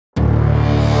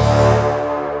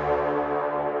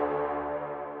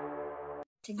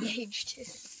engaged.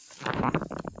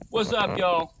 What's up,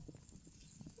 y'all?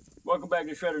 Welcome back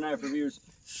to Shredder Knife Reviews.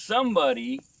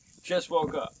 Somebody just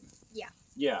woke up. Yeah.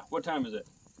 Yeah. What time is it?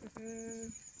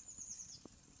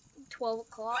 12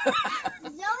 o'clock.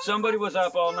 Somebody was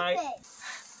up all night.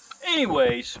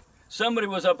 Anyways, somebody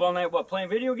was up all night, what, playing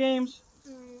video games?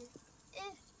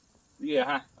 Yeah,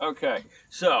 huh? Okay.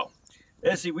 So,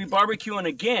 let's see, we barbecuing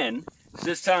again.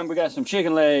 This time we got some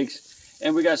chicken legs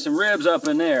and we got some ribs up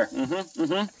in there.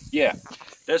 Yeah,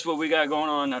 that's what we got going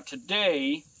on. Now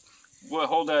today, well,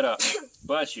 hold that up.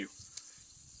 Bless you.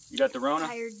 You got the Rona?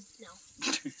 Tired? No.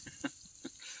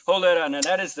 Hold that up. Now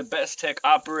that is the BestTech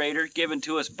Operator given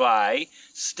to us by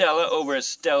Stella over at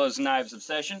Stella's Knives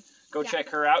Obsession. Go check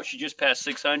her out. She just passed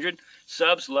 600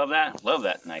 subs. Love that. Love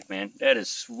that knife, man. That is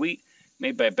sweet.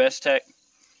 Made by BestTech.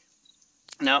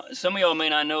 Now, some of y'all may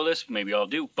not know this. Maybe y'all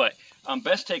do. But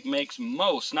BestTech makes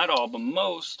most, not all, but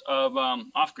most of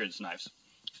off-grids knives.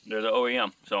 They're the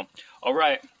OEM. So, all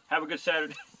right. Have a good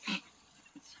Saturday.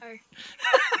 Sorry.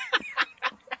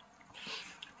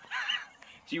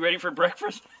 So you ready for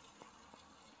breakfast?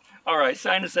 All right.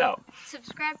 Sign us out.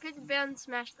 Subscribe, hit the bell, and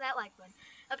smash that like button.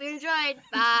 Hope you enjoyed.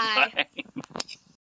 Bye. Bye.